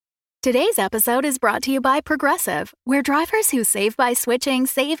Today's episode is brought to you by Progressive, where drivers who save by switching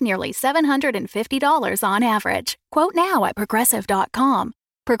save nearly $750 on average. Quote now at Progressive.com.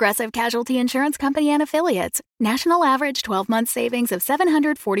 Progressive Casualty Insurance Company and Affiliates. National average 12-month savings of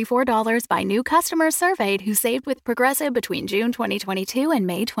 $744 by new customers surveyed who saved with Progressive between June 2022 and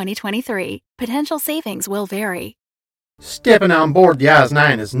May 2023. Potential savings will vary. Stepping on board the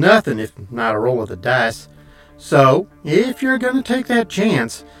Oz-9 is nothing if not a roll of the dice. So, if you're going to take that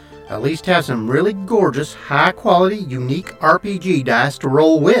chance, at least have some really gorgeous, high-quality, unique RPG dice to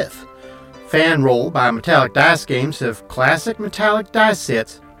roll with. Fan Roll by Metallic Dice Games have classic metallic dice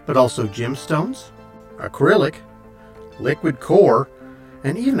sets, but also gemstones, acrylic, liquid core,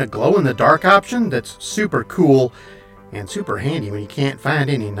 and even a glow-in-the-dark option that's super cool and super handy when you can't find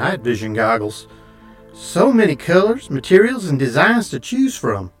any night vision goggles. So many colors, materials, and designs to choose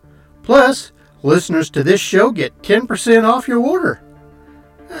from. Plus, listeners to this show get 10% off your order.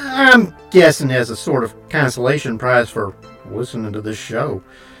 I'm guessing as a sort of consolation prize for listening to this show.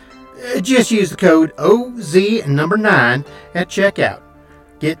 Just use the code OZ9 at checkout.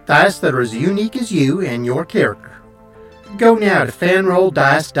 Get dice that are as unique as you and your character. Go now to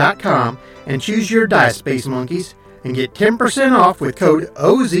fanrolldice.com and choose your dice, Space Monkeys, and get 10% off with code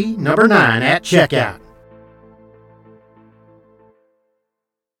OZ9 at checkout.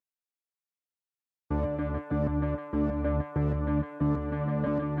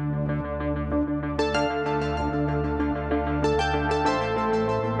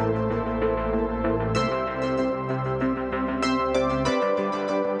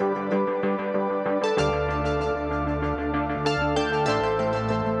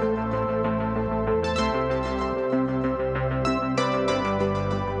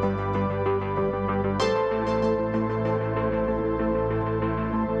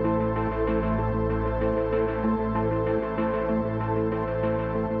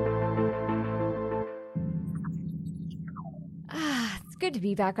 Good to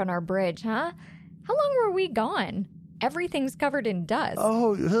be back on our bridge, huh? How long were we gone? Everything's covered in dust.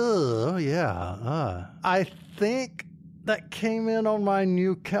 Oh, yeah. I think that came in on my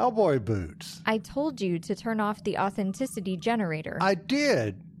new cowboy boots. I told you to turn off the authenticity generator. I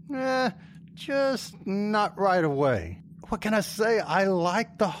did. Just not right away. What can I say? I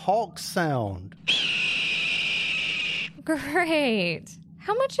like the Hawk sound. Great.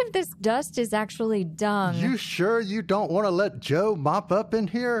 How much of this dust is actually dung? You sure you don't want to let Joe mop up in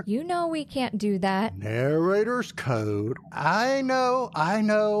here? You know we can't do that. Narrator's code. I know.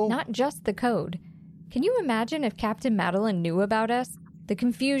 Not just the code. Can you imagine if Captain Madeline knew about us? The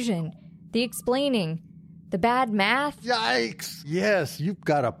confusion, the explaining, the bad math? Yikes! Yes, you've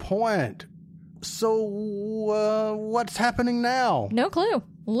got a point. So, what's happening now? No clue.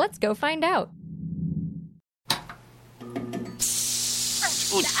 Let's go find out.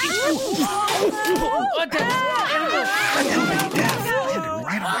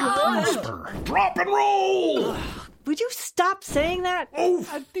 Drop and roll! Would you stop saying that?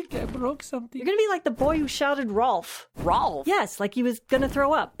 I think I broke something. You're gonna be like the boy who shouted Rolf. Rolf? Yes, like he was gonna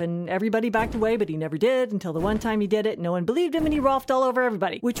throw up, and everybody backed away, but he never did until the one time he did it. No one believed him, and he Rolfed all over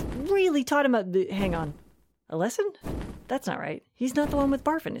everybody, which really taught him hang on. A lesson? That's not right. He's not the one with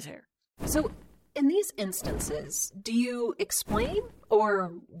barf in his hair. So, in these instances, do you explain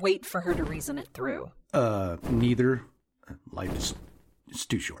or wait for her to reason it through? Neither. Life is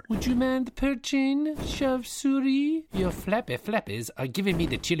too short. Would you mind perching, Shavsuri? Your flappy flappies are giving me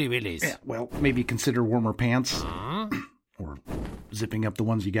the chilly willies. Yeah, well, maybe consider warmer pants. Or zipping up the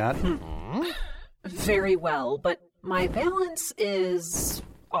ones you got. Very well, but my balance is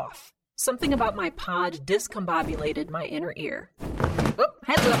off. Something about my pod discombobulated my inner ear. Oh,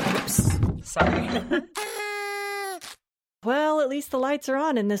 heads up. Oops. Sorry. Well, at least the lights are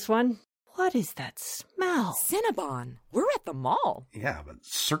on in this one. What is that smell? Cinnabon. We're at the mall. Yeah, but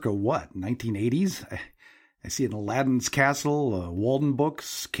circa what? 1980s? I see an Aladdin's Castle, Walden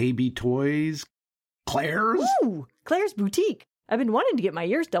Books, KB Toys, Claire's. Ooh, Claire's Boutique. I've been wanting to get my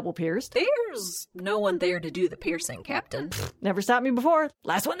ears double pierced. There's no one there to do the piercing, Captain. Never stopped me before.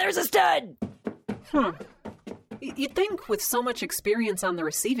 Last one, there's a stud. You'd think with so much experience on the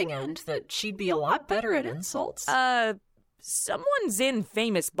receiving end that she'd be a lot better at insults. Someone's in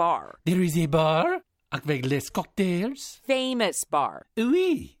Famous Bar. There is a bar avec les cocktails? Famous Bar.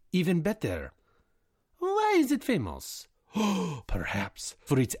 Oui, even better. Why is it famous? Perhaps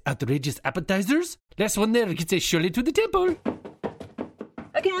for its outrageous appetizers? Last one there gets a surely to the temple.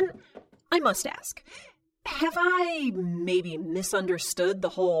 Again, I must ask, have I maybe misunderstood the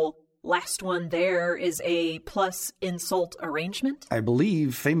whole last one there is a plus insult arrangement? I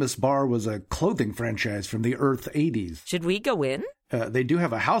believe Famous Bar was a clothing franchise from the Earth 80s. Should we go in? They do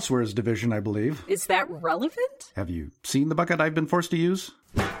have a housewares division, I believe. Is that relevant? Have you seen the bucket I've been forced to use?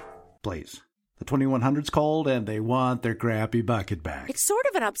 Please. The 2100's called, and they want their crappy bucket back. It's sort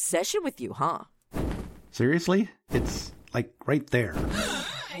of an obsession with you, huh? Seriously? It's, like, right there.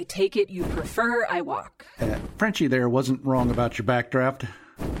 I take it you prefer I walk. Frenchie there wasn't wrong about your backdraft.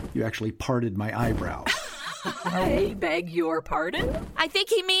 You actually parted my eyebrows. I beg your pardon? I think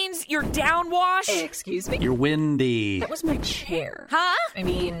he means your downwash. Excuse me? You're windy. That was my chair. Huh? I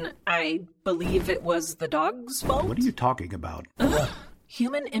mean, I believe it was the dog's fault. What are you talking about?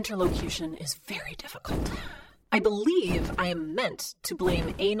 Human interlocution is very difficult. I believe I am meant to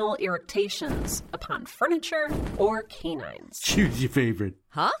blame anal irritations upon furniture or canines. Choose your favorite.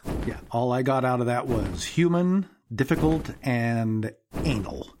 Huh? Yeah, all I got out of that was human, difficult, and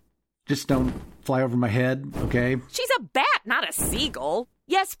anal. Just don't fly over my head, okay? She's a bat, not a seagull.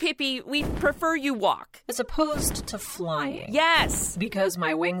 Yes, Pippi, we prefer you walk. As opposed to flying. Yes. Because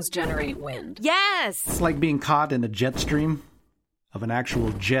my wings generate wind. Yes. It's like being caught in a jet stream of an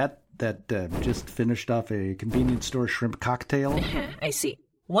actual jet that just finished off a convenience store shrimp cocktail. I see.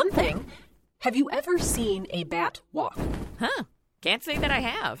 One thing, have you ever seen a bat walk? Huh. Can't say that I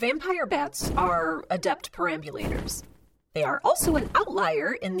have. Vampire bats are adept perambulators. They are also an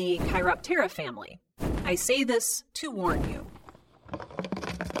outlier in the Chiroptera family. I say this to warn you.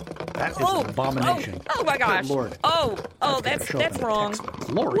 That is an abomination. Oh my gosh. Good Lord. That's wrong.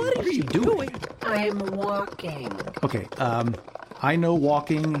 Lori, what are you doing? I'm walking. Okay, I know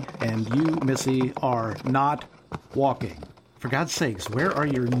walking, and you, Missy, are not walking. For God's sakes, where are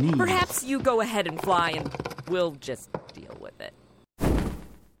your knees? Perhaps you go ahead and fly, and we'll just deal with it.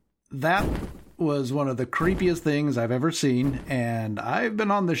 That was one of the creepiest things I've ever seen, and I've been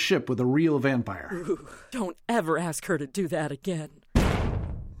on the ship with a real vampire. Ooh, don't ever ask her to do that again.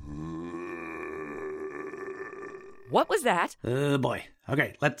 What was that? Oh, boy.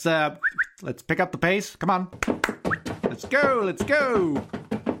 Okay, let's pick up the pace. Come on. Let's go.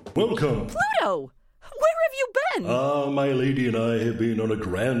 Welcome. Pluto! Where have you been? My lady and I have been on a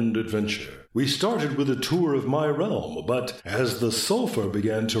grand adventure. We started with a tour of my realm, but as the sulfur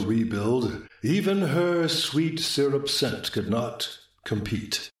began to rebuild, even her sweet syrup scent could not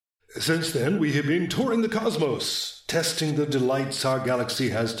compete. Since then, we have been touring the cosmos, testing the delights our galaxy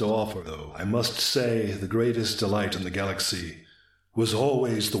has to offer, though I must say the greatest delight in the galaxy was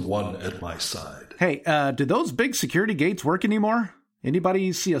always the one at my side. Hey, do those big security gates work anymore?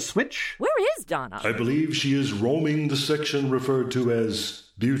 Anybody see a switch? Where is Donna? I believe she is roaming the section referred to as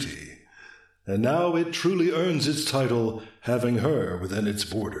Beauty. And now it truly earns its title, having her within its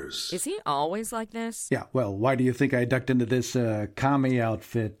borders. Is he always like this? Yeah, well, why do you think I ducked into this commie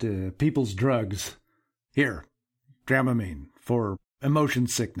outfit, People's Drugs? Here, Dramamine, for emotion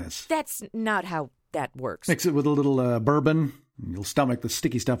sickness. That's not how that works. Mix it with a little bourbon, and you'll stomach the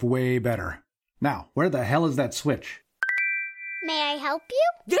sticky stuff way better. Now, where the hell is that switch? May I help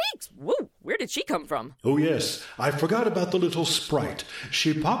you? Yikes! Whoa, where did she come from? Oh yes, I forgot about the little sprite.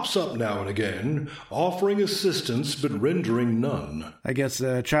 She pops up now and again, offering assistance but rendering none. I guess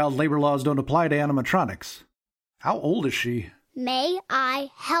child labor laws don't apply to animatronics. How old is she? May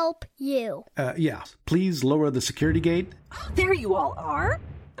I help you? Yeah. Please lower the security gate. There you all are.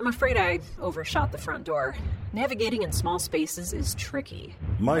 I'm afraid I overshot the front door. Navigating in small spaces is tricky.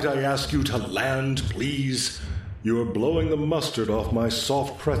 Might I ask you to land, please? You are blowing the mustard off my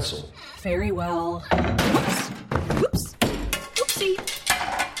soft pretzel. Very well. Whoops. Whoopsie.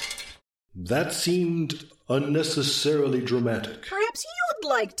 That seemed unnecessarily dramatic. Perhaps you'd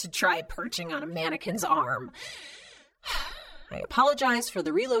like to try perching on a mannequin's arm. I apologize for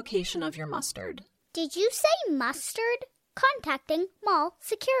the relocation of your mustard. Did you say mustard? Contacting mall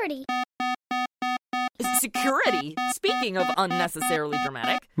security. Security? Speaking of unnecessarily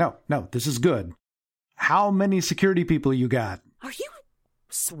dramatic. No, this is good. How many security people you got? Are you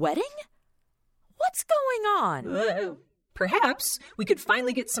sweating? What's going on? Perhaps we could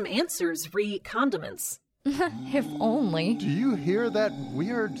finally get some answers re condiments. If only. Do you hear that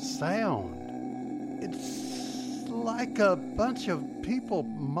weird sound? It's like a bunch of people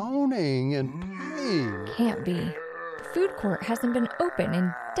moaning and pain. Can't be. The food court hasn't been open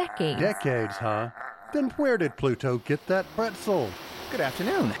in decades. Decades, huh? Then where did Pluto get that pretzel? Good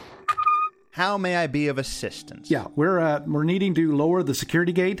afternoon. How may I be of assistance? Yeah, we're needing to lower the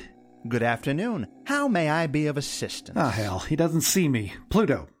security gate. Good afternoon. How may I be of assistance? Oh, hell, he doesn't see me.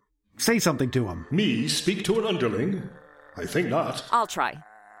 Pluto, say something to him. Me speak to an underling? I think not. I'll try.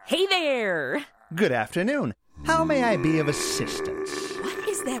 Hey there! Good afternoon. How may I be of assistance? What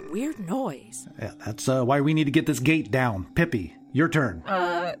is that weird noise? Yeah, that's why we need to get this gate down. Pippi, your turn.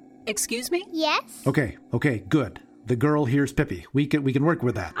 Excuse me? Yes? Okay, good. The girl hears Pippi. We can work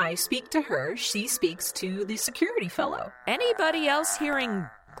with that. I speak to her. She speaks to the security fellow. Anybody else hearing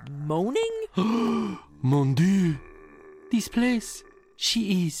moaning? Mon Dieu. This place,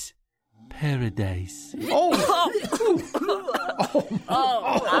 she is paradise.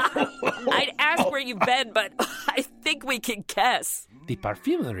 I'd ask where you've been, but I think we can guess. The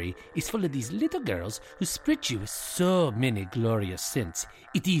perfumery is full of these little girls who spritz you with so many glorious scents.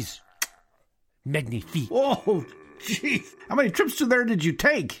 It is magnifique. Oh, jeez. How many trips to there did you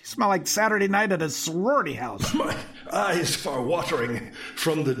take? Smell like Saturday night at a sorority house. My eyes are watering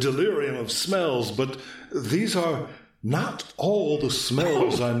from the delirium of smells, but these are not all the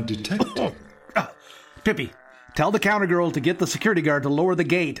smells I'm detecting. Pippi, tell the counter girl to get the security guard to lower the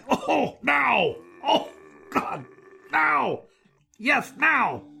gate. Oh, now! Oh, God, now! Yes,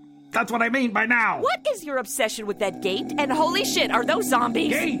 now! That's what I mean by now! What is your obsession with that gate? And holy shit, are those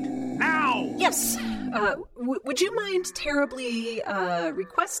zombies? Gate! Now! Yes. Would you mind terribly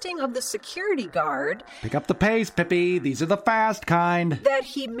requesting of the security guard... Pick up the pace, Pippi. These are the fast kind. ...that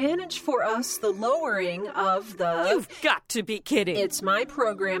he manage for us the lowering of the... You've got to be kidding. It's my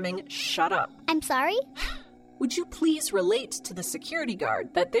programming. Shut up. I'm sorry? Would you please relate to the security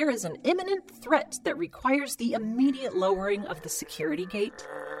guard that there is an imminent threat that requires the immediate lowering of the security gate?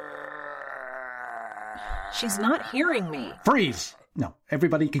 She's not hearing me. Freeze! No,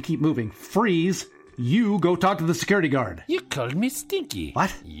 everybody can keep moving. Freeze! You go talk to the security guard. You called me stinky.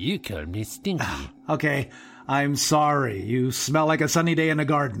 What? You called me stinky. Okay, I'm sorry. You smell like a sunny day in the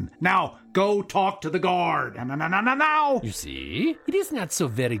garden. Now, go talk to the guard. Now! You see, it is not so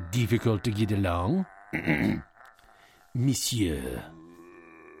very difficult to get along. Monsieur.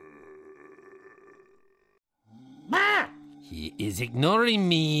 He is ignoring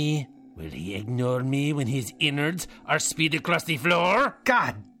me. Will he ignore me when his innards are spewed across the floor?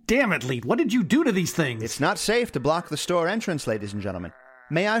 God damn it, Leet. What did you do to these things? It's not safe to block the store entrance, ladies and gentlemen.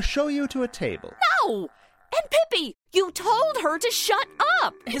 May I show you to a table? No! And Pippi, you told her to shut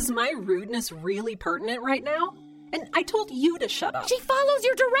up! Is my rudeness really pertinent right now? And I told you to shut up. She follows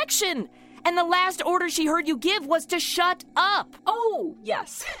your direction! And the last order she heard you give was to shut up! Oh,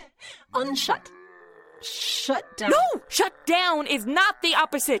 yes. Unshut. Shut down. No! Shut down is not the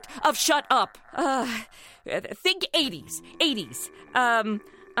opposite of shut up. Think 80s. 80s.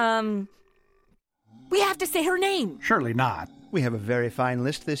 We have to say her name. Surely not. We have a very fine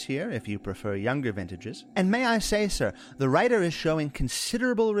list this year, if you prefer younger vintages. And may I say, sir, the writer is showing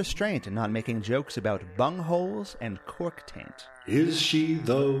considerable restraint in not making jokes about bungholes and cork taint. Is she,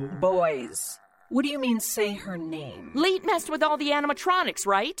 though? Boys. What do you mean, say her name? Leet messed with all the animatronics,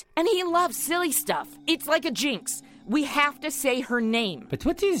 right? And he loves silly stuff. It's like a jinx. We have to say her name. But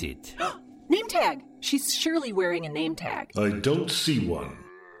what is it? Name tag. She's surely wearing a name tag. I don't see one.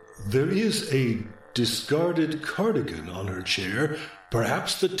 There is a discarded cardigan on her chair.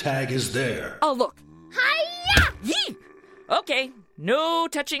 Perhaps the tag is there. Oh, look. Hi-ya! Yee! Okay, no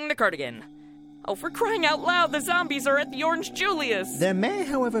touching the cardigan. Oh, for crying out loud, the zombies are at the Orange Julius. There may,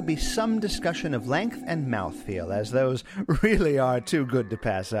 however, be some discussion of length and mouthfeel, as those really are too good to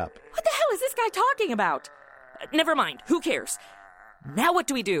pass up. What the hell is this guy talking about? Never mind, who cares? Now what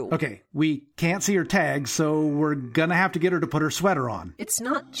do we do? Okay, we can't see her tag, so we're gonna have to get her to put her sweater on. It's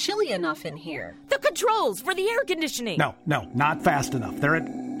not chilly enough in here. The controls for the air conditioning. No, not fast enough. They're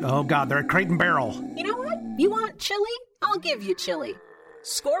at Crate and Barrel. You know what? You want chili? I'll give you chili.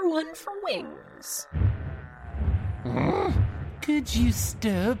 Score 1 for wings. Could you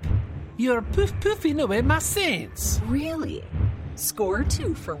stop? You're puffing away my sense. Really? Score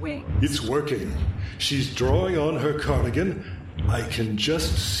 2 for wings. It's working. She's drawing on her cardigan. I can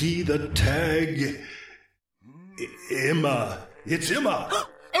just see the tag. Emma. It's Emma.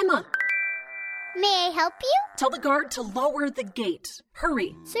 Emma. May I help you? Tell the guard to lower the gate.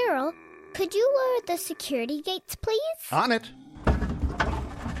 Hurry. Cyril, could you lower the security gates, please? On it.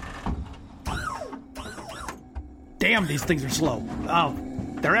 Damn, these things are slow. Oh,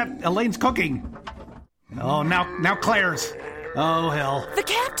 they're at Elaine's cooking. Oh, now Claire's. Oh, hell. The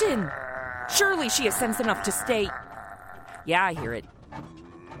captain! Surely she has sense enough to stay. Yeah, I hear it.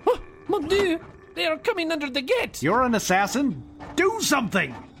 Oh, mon Dieu! They are coming under the gate! You're an assassin? Do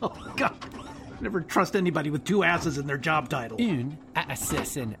something! Oh, God. Never trust anybody with 2 asses in their job title. Un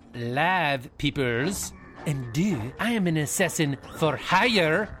assassin live, peepers. And 2, I am an assassin for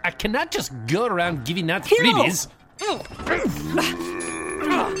hire. I cannot just go around giving out freebies.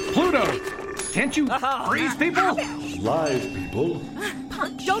 Pluto! Can't you freeze people? Live people.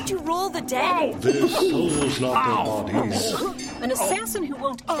 Don't you roll the dead? Their souls, not their bodies. An assassin who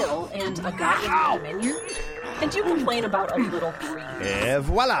won't kill and a guy in the menu? And you complain about a little greed. Et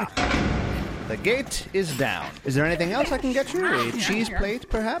voila! The gate is down. Is there anything else I can get you? A cheese plate,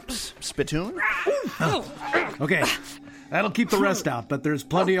 perhaps? Spittoon? Okay, that'll keep the rest out, but there's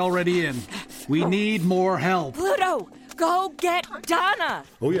plenty already in. We need more help. Pluto, go get Donna.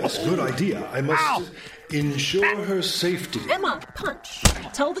 Oh, yes, good idea. I must ensure her safety. Emma, punch.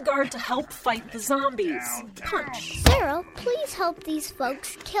 Tell the guard to help fight the zombies. Punch. Cyril, please help these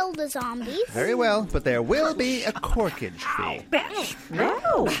folks kill the zombies. Very well, but there will be a corkage fee.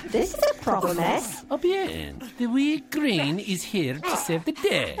 No, this is a proper mess. Oh, bien. The wee green is here to save the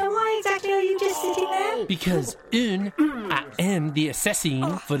day. And why exactly are you just sitting there? Because, I am the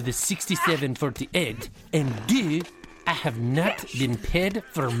assassin for the 6748, and two, I have not been paid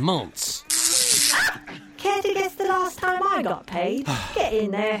for months. Care to guess the last time I got paid? Get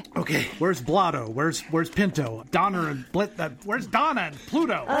in there. Okay, where's Blotto? Where's Pinto? Donner and where's Donna and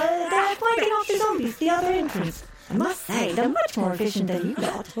Pluto? They're fighting off the zombies, the other entrance. I must say, they're much more efficient than you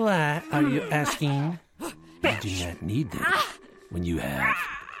lot. Why are you asking? You do not need them when you have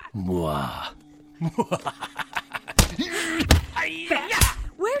moi.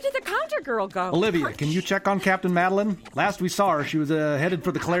 Where did the conjure girl go? Olivia, can you check on Captain Madeline? Last we saw her, she was headed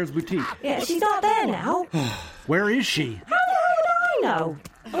for the Claire's boutique. Yeah, she's not there now. Where is she? How the hell would I know?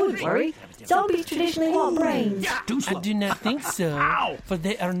 Don't worry. Zombies traditionally want brains. I do not think so, for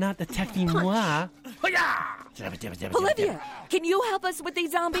they are not attacking moi. Olivia, can you help us with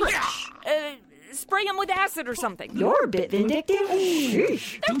these zombies? Spray them with acid or something. You're a bit vindictive.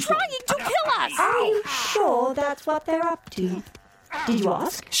 They're trying to kill us. Are you sure that's what they're up to? Did you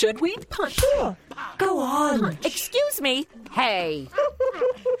ask? Should we? Punch. Sure. Go on. Excuse me. Hey.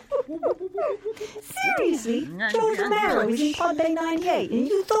 Seriously? George Romero is in Pod Bay 98 and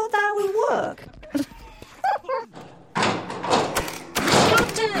you thought that would work?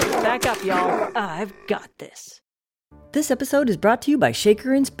 Captain! Back up, y'all. I've got this. This episode is brought to you by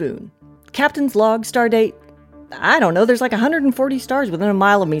Shaker and Spoon. Captain's log, stardate... I don't know, there's like 140 stars within a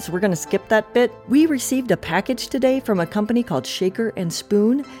mile of me, so we're going to skip that bit. We received a package today from a company called Shaker and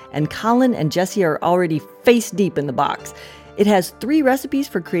Spoon, and Colin and Jesse are already face deep in the box. It has 3 recipes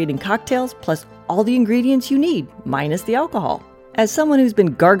for creating cocktails, plus all the ingredients you need, minus the alcohol. As someone who's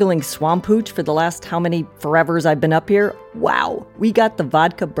been gargling swamp hooch for the last how many forevers I've been up here, wow, we got the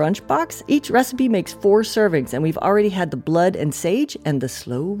vodka brunch box. Each recipe makes 4 servings, and we've already had the blood and sage and the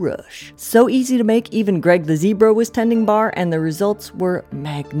slow rush. So easy to make, even Greg the Zebra was tending bar, and the results were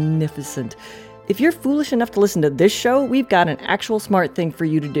magnificent. If you're foolish enough to listen to this show, we've got an actual smart thing for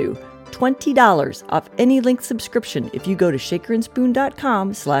you to do. $20 off any link subscription if you go to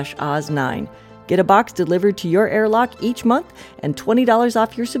shakerandspoon.com/Oz9. Get a box delivered to your airlock each month and $20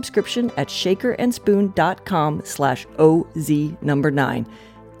 off your subscription at shakerandspoon.com/OZ9.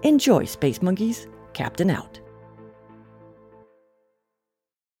 Enjoy, Space Monkeys. Captain out.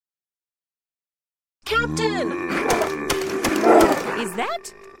 Captain! Is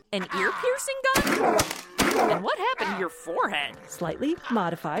that an ear-piercing gun? And what happened to your forehead? Slightly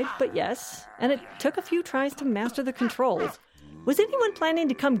modified, but yes. And it took a few tries to master the controls. Was anyone planning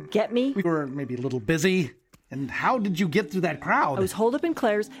to come get me? We were maybe a little busy. And how did you get through that crowd? I was holed up in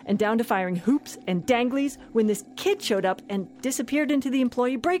Claire's and down to firing hoops and danglies when this kid showed up and disappeared into the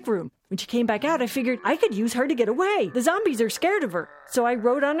employee break room. When she came back out, I figured I could use her to get away. The zombies are scared of her. So I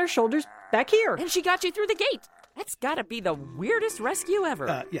rode on her shoulders back here. And she got you through the gate. That's gotta be the weirdest rescue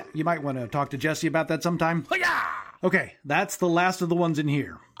ever. Yeah, you might want to talk to Jesse about that sometime. Okay, that's the last of the ones in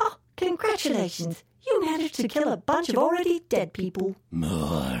here. Oh, congratulations. You managed to kill a bunch of already dead people.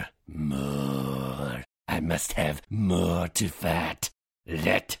 More. I must have more to fight.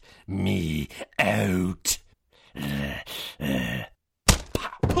 Let me out.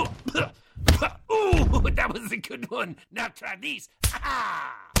 Oh, that was a good one. Now try these.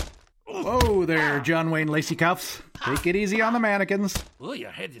 Whoa there, John Wayne Lacy Cuffs. Take it easy on the mannequins. Oh,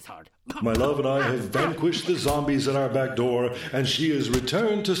 your head is hard. My love and I have vanquished the zombies at our back door, and she is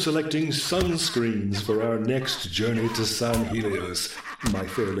returned to selecting sunscreens for our next journey to San Helios. My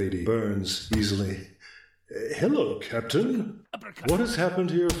fair lady burns easily. Hello, Captain. What has happened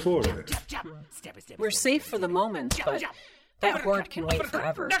to your forehead? We're safe for the moment, but that horde can wait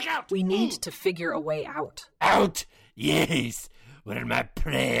forever. We need to figure a way out. Out? Yes. Where my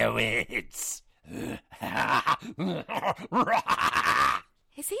prey awaits. Is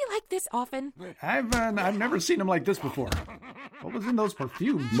he like this often? I've never seen him like this before. What was in those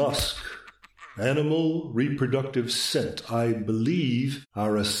perfumes? Musk. Animal reproductive scent. I believe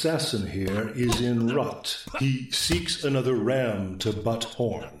our assassin here is in rut. He seeks another ram to butt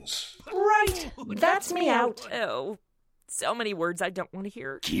horns. Right. That's me out. Oh, so many words I don't want to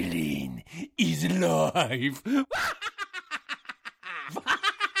hear. Killing is life.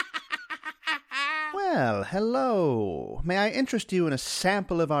 Well, hello. May I interest you in a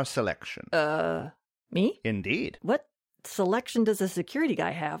sample of our selection? Me? Indeed. What selection does a security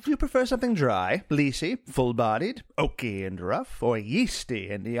guy have? Do you prefer something dry, leasy, full-bodied, oaky and rough, or yeasty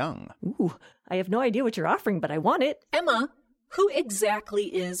and young? Ooh, I have no idea what you're offering, but I want it. Emma, who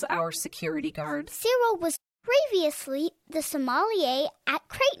exactly is our security guard? Cyril was previously the sommelier at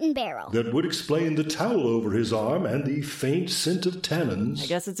Crate and Barrel. That would explain the towel over his arm and the faint scent of tannins. I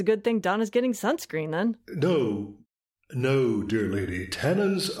guess it's a good thing Donna's getting sunscreen, then. No, dear lady.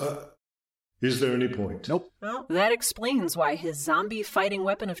 Tannins, is there any point? Nope. Well, that explains why his zombie fighting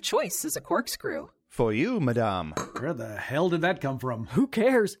weapon of choice is a corkscrew. For you, madame. Where the hell did that come from? Who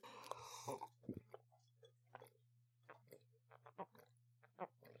cares?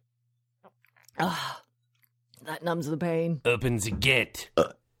 Ah, that numbs the pain. Open the gate.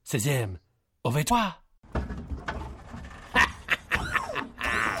 Sésame, ouvre-toi.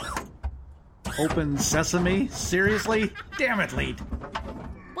 Open sesame? Seriously? Damn it, Leet.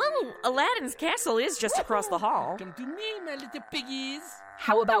 Well, Aladdin's castle is just across the hall. Come to me, my little piggies.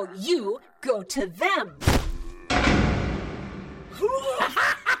 How about you go to them?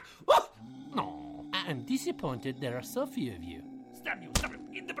 No, I am disappointed there are so few of you. Stab you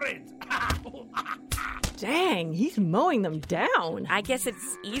in the brains. Dang, he's mowing them down. I guess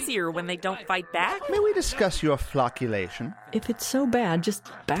it's easier when they don't fight back. May we discuss your flocculation? If it's so bad,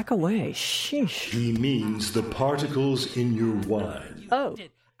 just back away. Sheesh. He means the particles in your wine. Oh,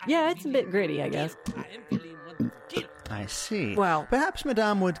 yeah, it's a bit gritty, I guess. I see. Well, perhaps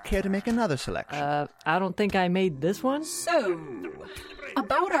Madame would care to make another selection. I don't think I made this one. So,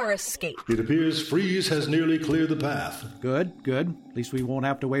 about our escape. It appears Freeze has nearly cleared the path. Good. At least we won't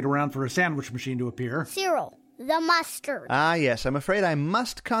have to wait around for a sandwich machine to appear. Cyril, the mustard. Ah, yes, I'm afraid I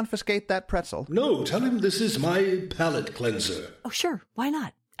must confiscate that pretzel. No, tell him this is my palate cleanser. Oh, sure, why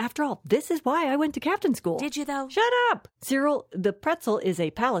not? After all, this is why I went to captain school. Did you, though? Shut up! Cyril, the pretzel is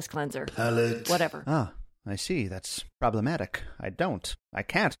a palace cleanser. Palate. Whatever. Ah, I see. That's problematic. I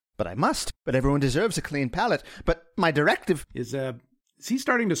can't, but I must. But everyone deserves a clean palate. But my directive... Is he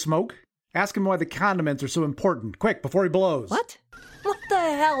starting to smoke? Ask him why the condiments are so important. Quick, before he blows. What? What the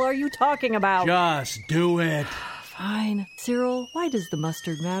hell are you talking about? Just do it. Fine. Cyril, why does the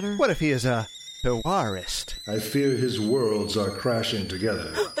mustard matter? What if he is a terroirist? I fear his worlds are crashing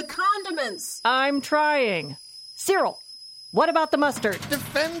together. The condiments! I'm trying. Cyril, what about the mustard?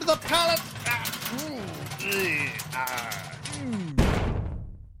 Defend the palate!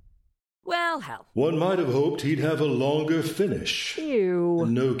 Well, hell. One might have hoped he'd have a longer finish. Ew.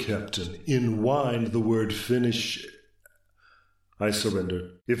 No, Captain. In wine, the word finish... I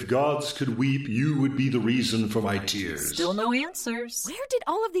surrender. If gods could weep, you would be the reason for my tears. Still no answers. Where did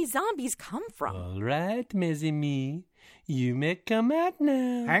all of these zombies come from? All right, mes amis. You may come out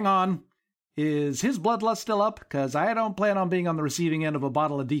now. Hang on. Is his bloodlust still up? Because I don't plan on being on the receiving end of a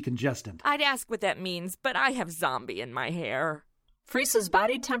bottle of decongestant. I'd ask what that means, but I have zombie in my hair. Freese's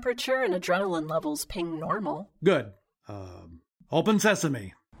body temperature and adrenaline levels ping normal. Good. Open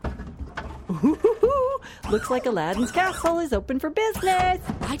sesame. Looks like Aladdin's castle is open for business.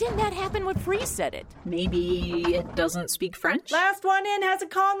 Why didn't that happen when Freeze said it? Maybe it doesn't speak French? Last one in has a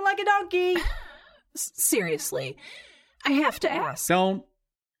Kong like a donkey. Seriously, I have to ask. Don't.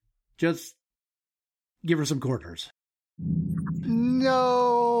 Just give her some quarters.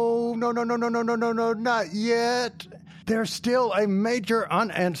 No, not yet. There's still a major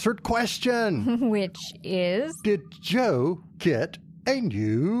unanswered question. Which is? Did Joe get a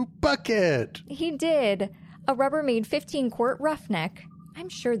new bucket? He did. A Rubbermaid 15-quart roughneck. I'm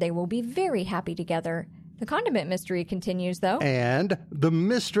sure they will be very happy together. The condiment mystery continues, though. And the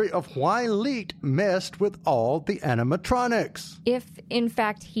mystery of why Leet messed with all the animatronics. If, in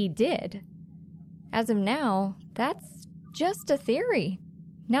fact, he did. As of now, that's just a theory.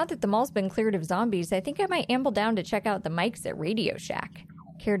 Now that the mall's been cleared of zombies, I think I might amble down to check out the mics at Radio Shack.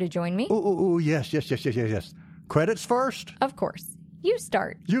 Care to join me? Oh, yes. Credits first? Of course. You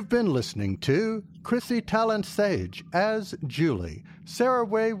start. You've been listening to Chrissy Talent Sage as Julie, Sarah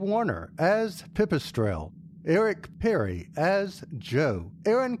Way Warner as Pipistrel, Eric Perry as Joe,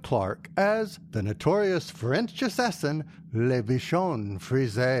 Aaron Clark as the notorious French assassin Le Bichon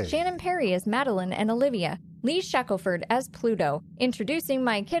Frise, Shannon Perry as Madeline and Olivia, Lee Shackelford as Pluto, introducing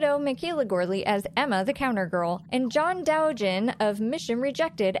my kiddo Michaela Gorley as Emma the Counter Girl, and John Dowgen of Mission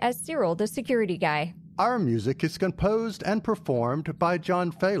Rejected as Cyril the security guy. Our music is composed and performed by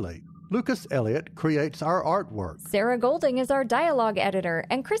John Faley. Lucas Elliott creates our artwork. Sarah Golding is our dialogue editor,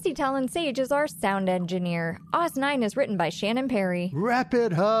 and Chrissy Talon Sage is our sound engineer. Oz 9 is written by Shannon Perry. Wrap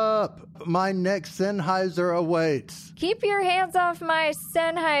it up! My next Sennheiser awaits. Keep your hands off my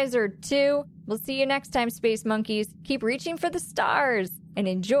Sennheiser, too. We'll see you next time, Space Monkeys. Keep reaching for the stars, and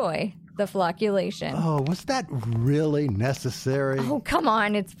enjoy the flocculation. Oh, was that really necessary? Oh, come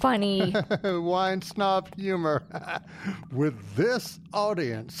on, it's funny. Wine snob humor with this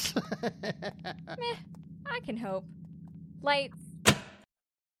audience. Meh, I can hope. Lights.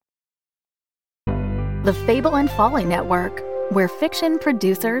 The Fable and Folly Network, where fiction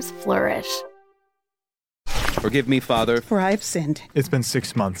producers flourish. Forgive me, Father, for I've sinned. It's been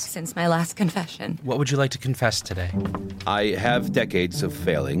 6 months Since my last confession. What would you like to confess today? I have decades of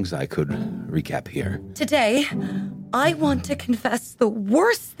failings I could recap here. Today, I want to confess the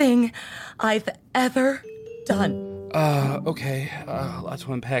worst thing I've ever done. Okay. Lots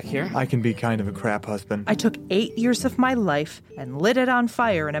to unpack here. I can be kind of a crap husband. I took 8 years of my life and lit it on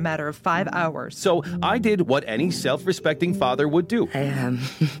fire in a matter of 5 hours. So I did what any self-respecting father would do. I,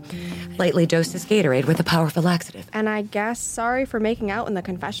 lightly dosed his Gatorade with a powerful laxative. And I guess sorry for making out in the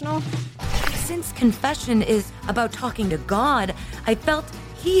confessional? Since confession is about talking to God, I felt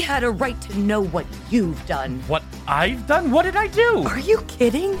he had a right to know what you've done. What I've done? What did I do? Are you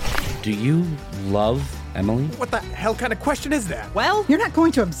kidding? Do you love Emily? What the hell kind of question is that? Well, you're not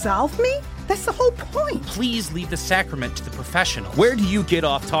going to absolve me? That's the whole point. Please leave the sacrament to the professionals. Where do you get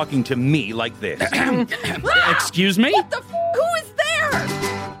off talking to me like this? Excuse me? What the who is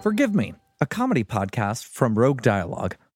there? Forgive Me, a comedy podcast from Rogue Dialogue.